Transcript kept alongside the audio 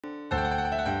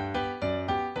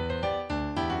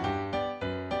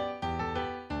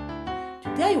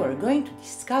Today we are going to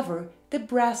discover the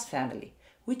brass family,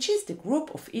 which is the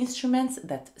group of instruments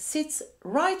that sits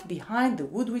right behind the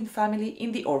woodwind family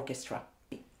in the orchestra.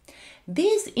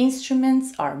 These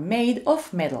instruments are made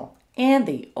of metal and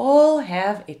they all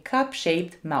have a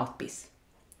cup-shaped mouthpiece.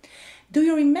 Do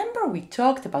you remember we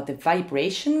talked about the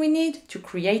vibration we need to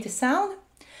create a sound?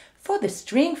 For the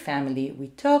string family, we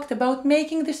talked about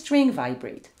making the string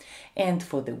vibrate. And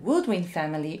for the woodwind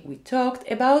family, we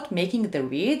talked about making the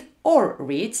reed or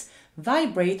reeds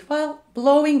vibrate while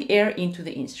blowing air into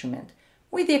the instrument,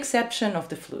 with the exception of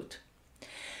the flute.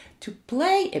 To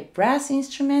play a brass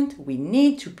instrument, we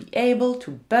need to be able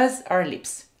to buzz our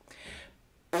lips.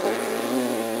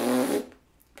 Try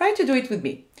to do it with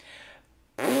me.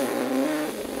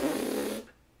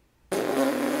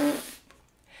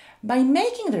 By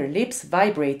making their lips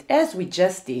vibrate as we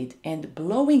just did and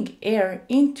blowing air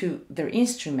into their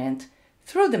instrument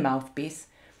through the mouthpiece,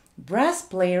 brass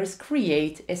players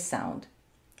create a sound.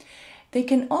 They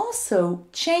can also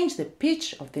change the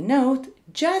pitch of the note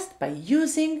just by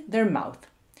using their mouth.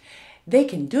 They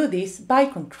can do this by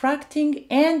contracting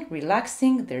and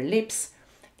relaxing their lips,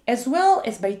 as well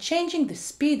as by changing the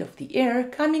speed of the air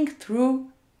coming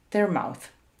through their mouth.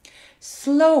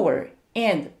 Slower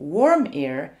and warm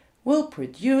air will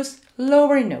produce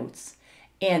lower notes,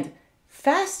 and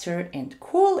faster and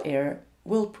cool air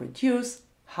will produce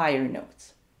higher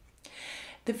notes.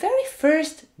 The very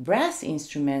first brass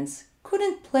instruments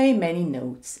couldn't play many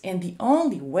notes, and the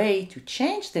only way to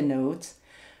change the notes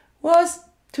was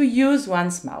to use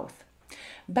one's mouth.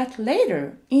 But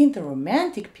later, in the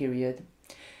Romantic period,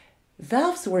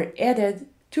 valves were added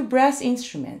to brass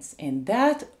instruments, and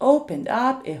that opened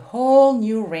up a whole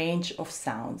new range of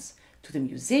sounds to the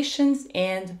musicians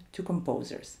and to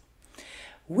composers.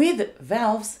 With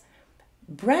valves,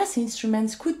 brass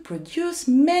instruments could produce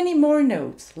many more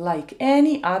notes, like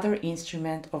any other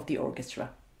instrument of the orchestra.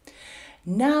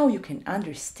 Now you can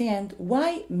understand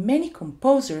why many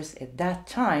composers at that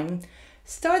time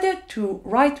started to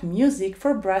write music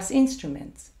for brass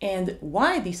instruments and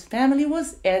why this family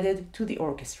was added to the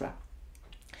orchestra.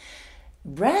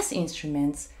 Brass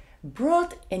instruments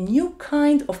brought a new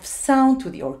kind of sound to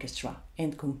the orchestra,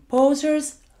 and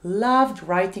composers loved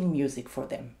writing music for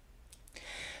them.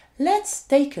 Let's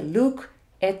take a look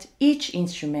at each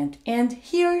instrument and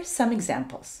hear some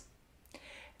examples.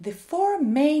 The four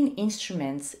main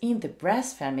instruments in the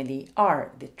brass family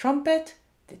are the trumpet,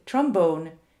 the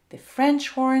trombone, the French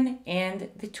horn,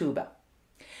 and the tuba.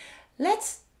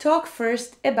 Let's talk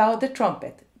first about the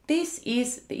trumpet. This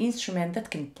is the instrument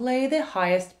that can play the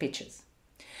highest pitches.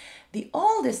 The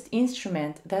oldest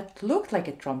instrument that looked like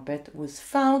a trumpet was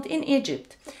found in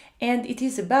Egypt, and it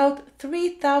is about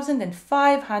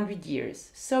 3,500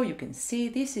 years, so you can see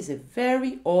this is a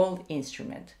very old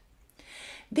instrument.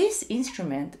 This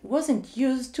instrument wasn't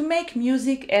used to make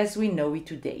music as we know it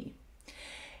today.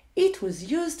 It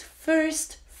was used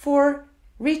first for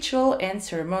ritual and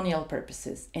ceremonial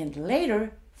purposes, and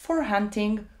later for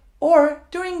hunting or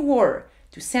during war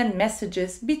to send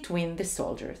messages between the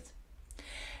soldiers.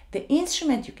 The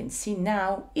instrument you can see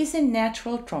now is a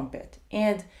natural trumpet,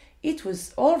 and it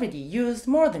was already used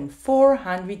more than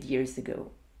 400 years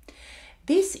ago.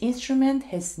 This instrument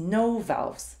has no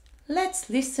valves. Let's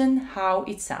listen how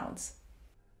it sounds.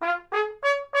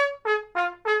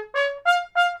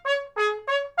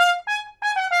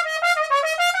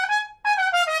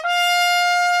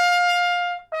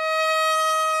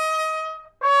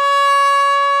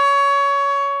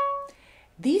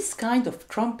 This kind of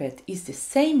trumpet is the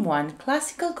same one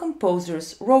classical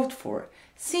composers wrote for,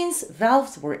 since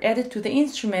valves were added to the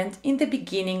instrument in the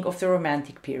beginning of the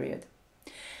Romantic period.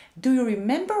 Do you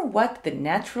remember what the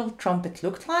natural trumpet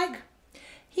looked like?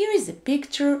 Here is a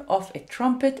picture of a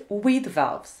trumpet with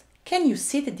valves. Can you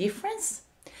see the difference?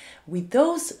 With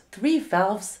those three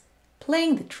valves,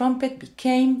 playing the trumpet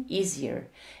became easier,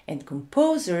 and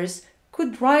composers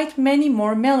could write many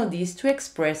more melodies to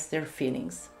express their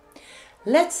feelings.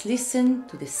 Let's listen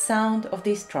to the sound of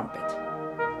this trumpet.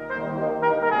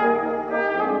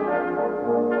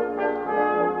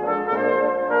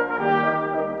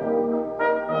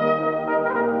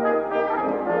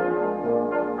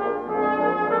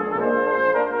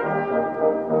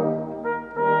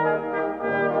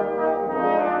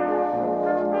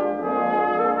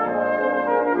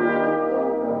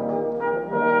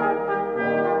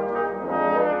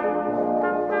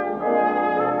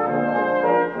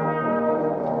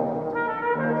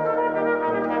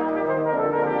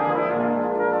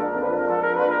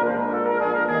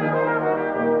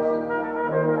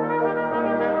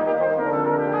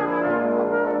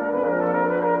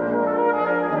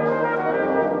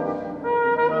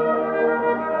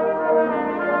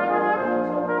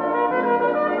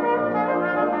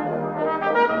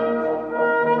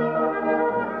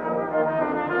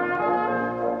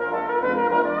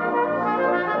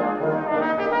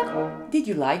 Did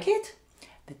you like it?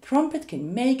 The trumpet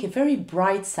can make a very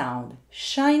bright sound,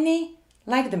 shiny,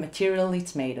 like the material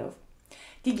it's made of.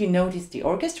 Did you notice the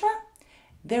orchestra?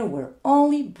 There were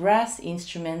only brass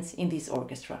instruments in this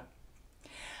orchestra.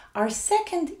 Our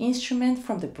second instrument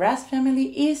from the brass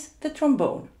family is the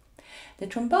trombone. The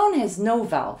trombone has no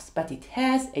valves, but it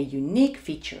has a unique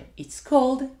feature. It's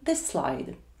called the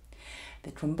slide. The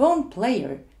trombone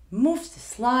player moves the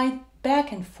slide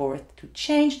back and forth to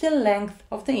change the length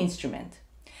of the instrument.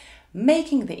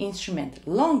 Making the instrument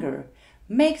longer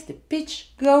makes the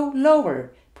pitch go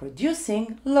lower,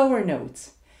 producing lower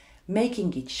notes.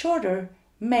 Making it shorter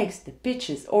makes the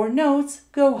pitches or notes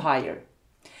go higher.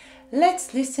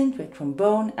 Let's listen to a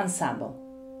trombone ensemble.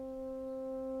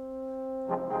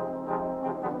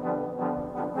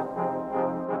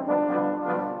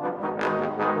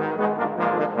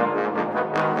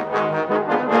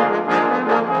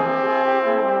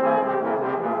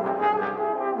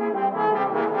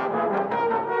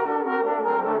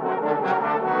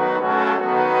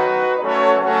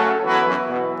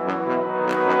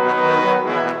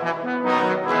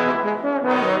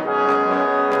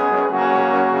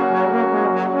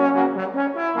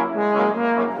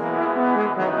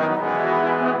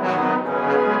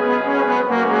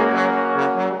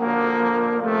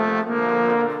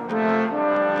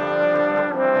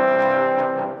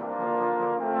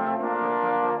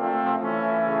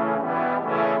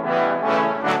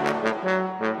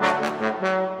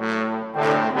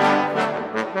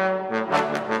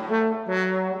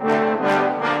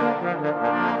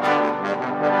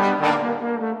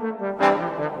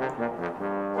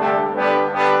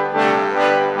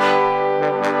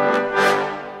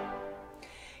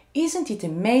 Isn't it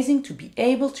amazing to be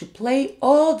able to play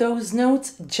all those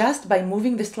notes just by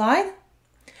moving the slide?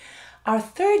 Our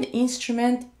third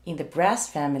instrument in the brass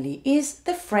family is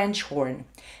the French horn,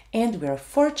 and we are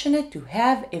fortunate to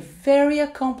have a very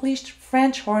accomplished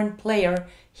French horn player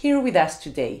here with us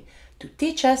today to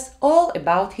teach us all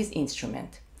about his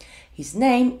instrument. His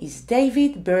name is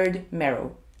David Bird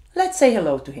Merrow. Let's say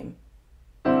hello to him.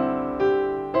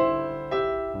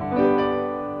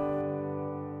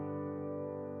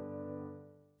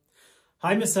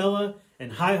 Hi, Miss Ella,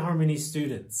 and hi, Harmony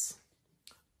students.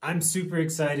 I'm super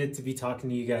excited to be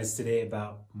talking to you guys today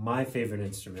about my favorite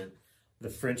instrument, the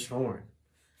French horn.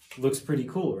 Looks pretty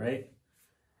cool, right?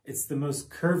 It's the most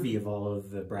curvy of all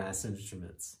of the brass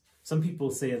instruments. Some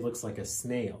people say it looks like a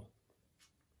snail.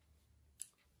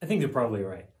 I think they're probably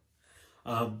right.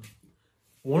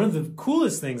 One of the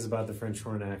coolest things about the French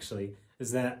horn, actually,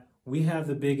 is that we have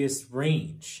the biggest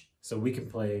range. So we can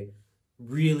play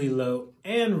really low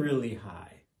and really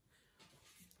high.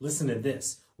 Listen to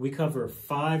this. We cover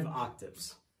 5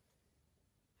 octaves.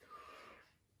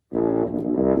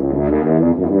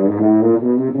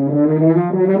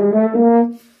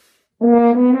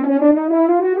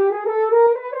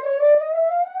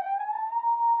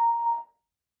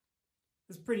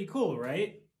 It's pretty cool,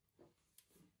 right?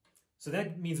 So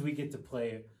that means we get to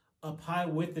play up high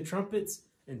with the trumpets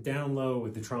and down low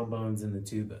with the trombones and the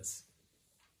tubas.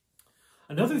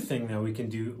 Another thing that we can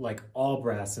do, like all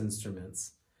brass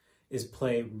instruments, is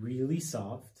play really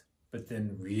soft, but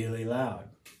then really loud.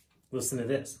 Listen to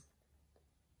this.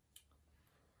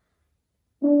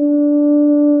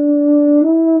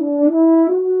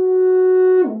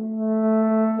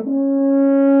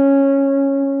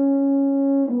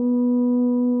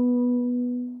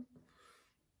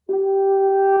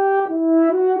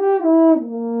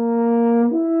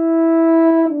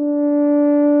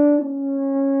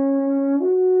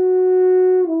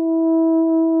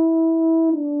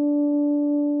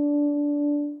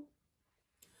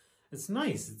 It's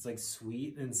nice. It's like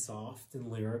sweet and soft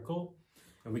and lyrical.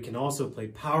 And we can also play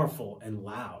powerful and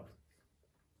loud.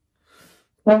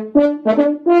 That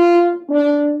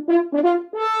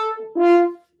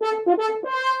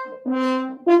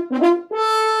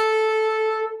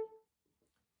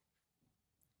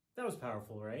was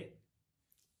powerful, right?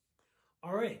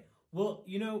 All right. Well,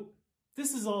 you know,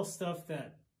 this is all stuff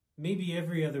that maybe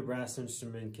every other brass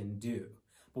instrument can do.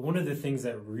 But one of the things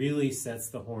that really sets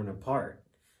the horn apart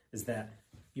is that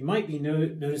you might be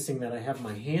noticing that I have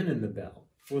my hand in the bell.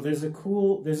 Well, there's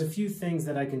a few things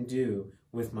that I can do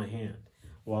with my hand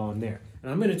while I'm there. And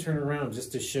I'm going to turn around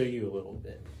just to show you a little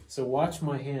bit. So watch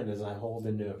my hand as I hold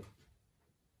a note.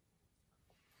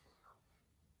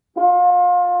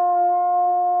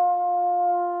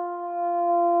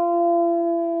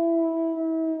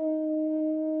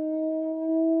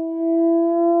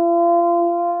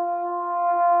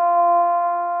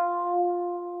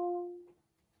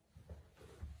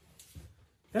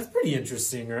 That's pretty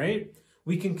interesting, right?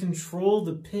 We can control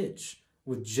the pitch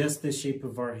with just the shape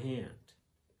of our hand.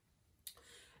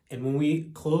 And when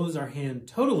we close our hand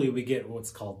totally, we get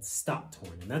what's called stopped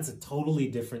horn, and that's a totally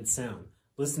different sound.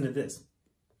 Listen to this.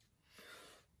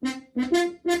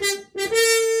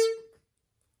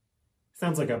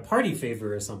 Sounds like a party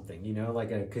favor or something, you know,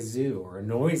 like a kazoo or a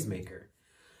noisemaker.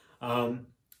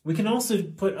 We can also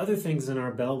put other things in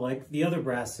our bell, like the other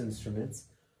brass instruments.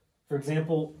 For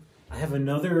example, I have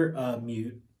another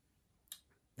mute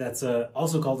that's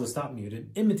also called a stop mute. It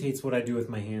imitates what I do with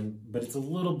my hand, but it's a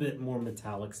little bit more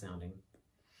metallic sounding.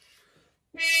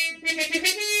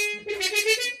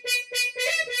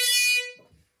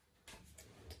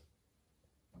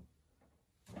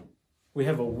 We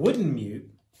have a wooden mute,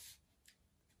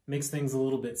 makes things a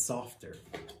little bit softer.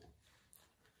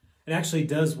 It actually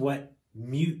does what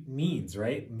mute means,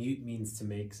 right? Mute means to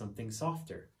make something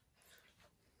softer.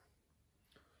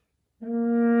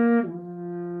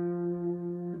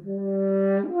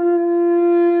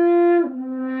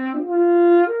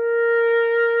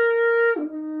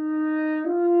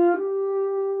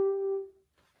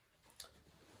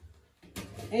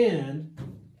 And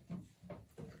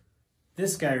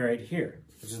this guy right here,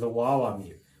 which is the wah-wah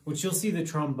mute, which you'll see the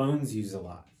trombones use a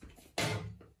lot.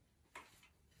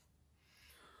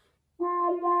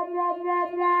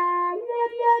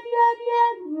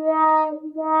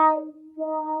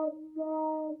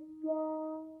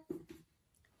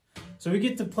 So we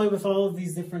get to play with all of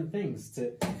these different things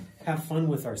to have fun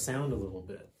with our sound a little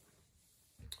bit.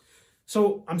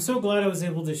 So I'm so glad I was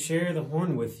able to share the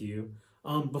horn with you.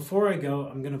 Before I go,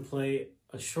 I'm going to play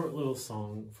a short little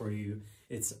song for you.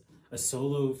 It's a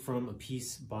solo from a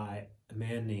piece by a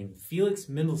man named Felix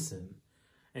Mendelssohn,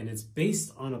 and it's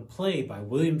based on a play by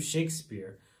William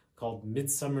Shakespeare called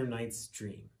Midsummer Night's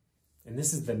Dream. And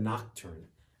this is the Nocturne,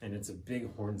 and it's a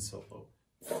big horn solo.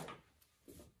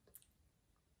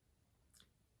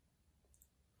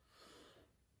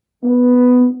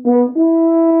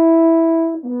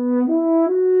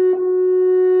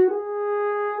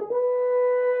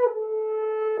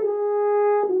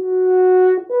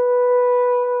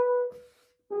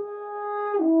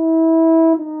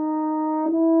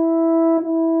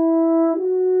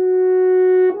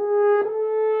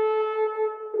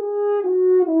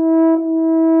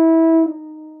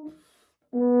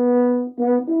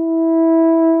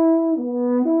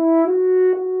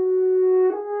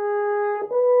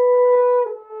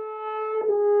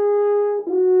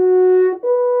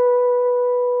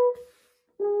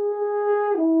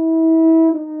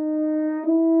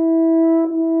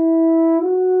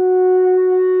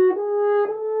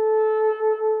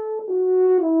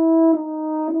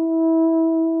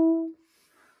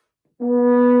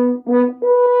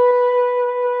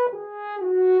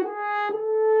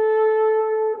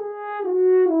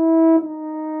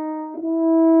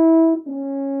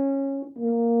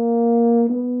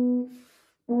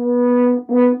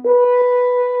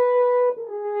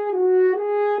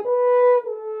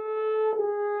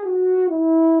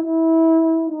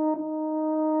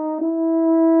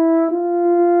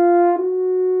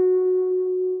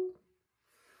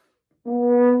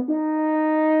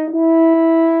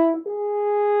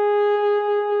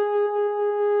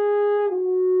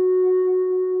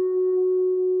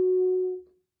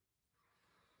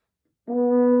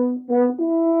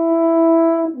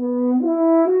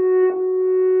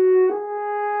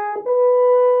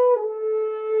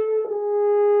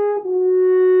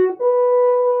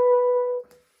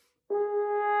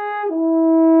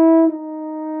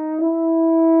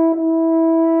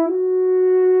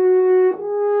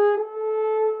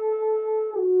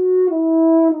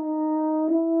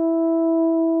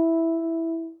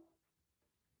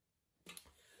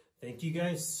 Thank you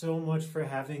guys so much for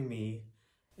having me.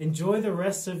 Enjoy the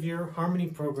rest of your harmony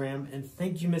program, and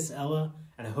thank you, Miss Ella,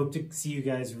 and I hope to see you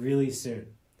guys really soon.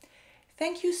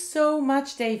 Thank you so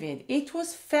much, David. It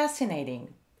was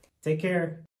fascinating. Take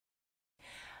care.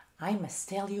 I must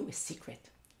tell you a secret.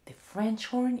 The French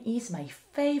horn is my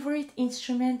favorite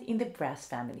instrument in the brass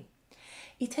family.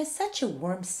 It has such a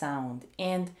warm sound,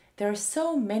 and there are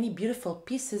so many beautiful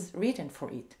pieces written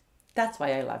for it. That's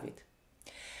why I love it.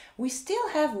 We still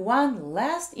have one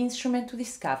last instrument to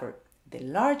discover, the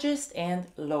largest and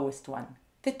lowest one,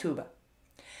 the tuba.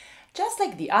 Just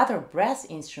like the other brass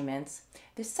instruments,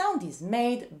 the sound is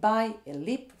made by a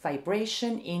lip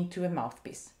vibration into a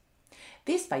mouthpiece.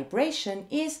 This vibration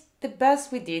is the buzz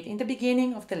we did in the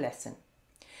beginning of the lesson.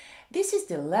 This is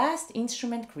the last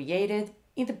instrument created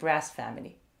in the brass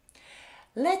family.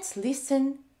 Let's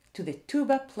listen to the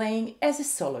tuba playing as a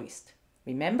soloist.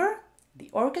 Remember, the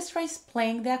orchestra is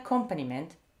playing the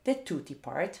accompaniment, the tutti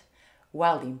part,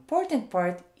 while the important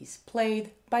part is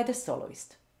played by the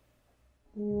soloist.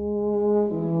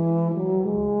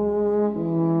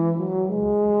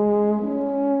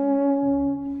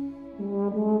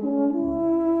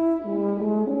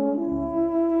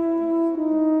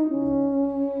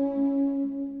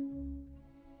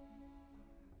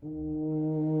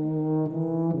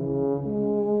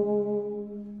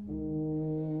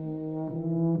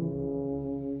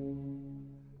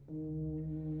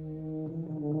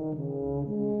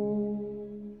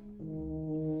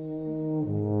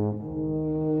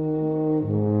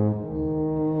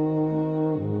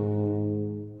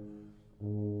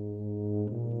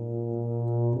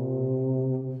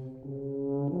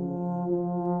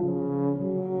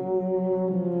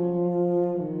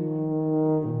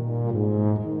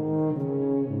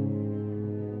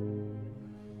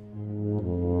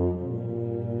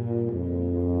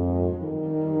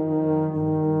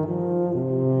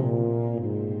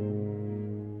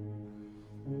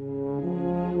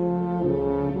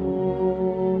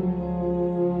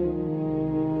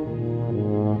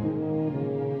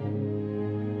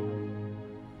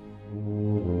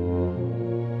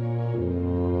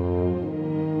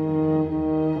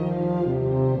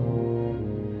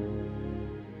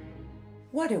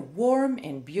 What a warm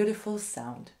and beautiful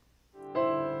sound.